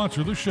to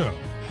sponsor the show.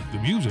 The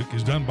music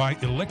is done by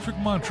Electric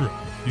Mantra.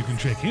 You can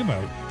check him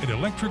out at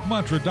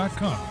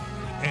electricmantra.com,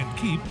 and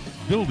keep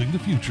building the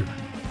future.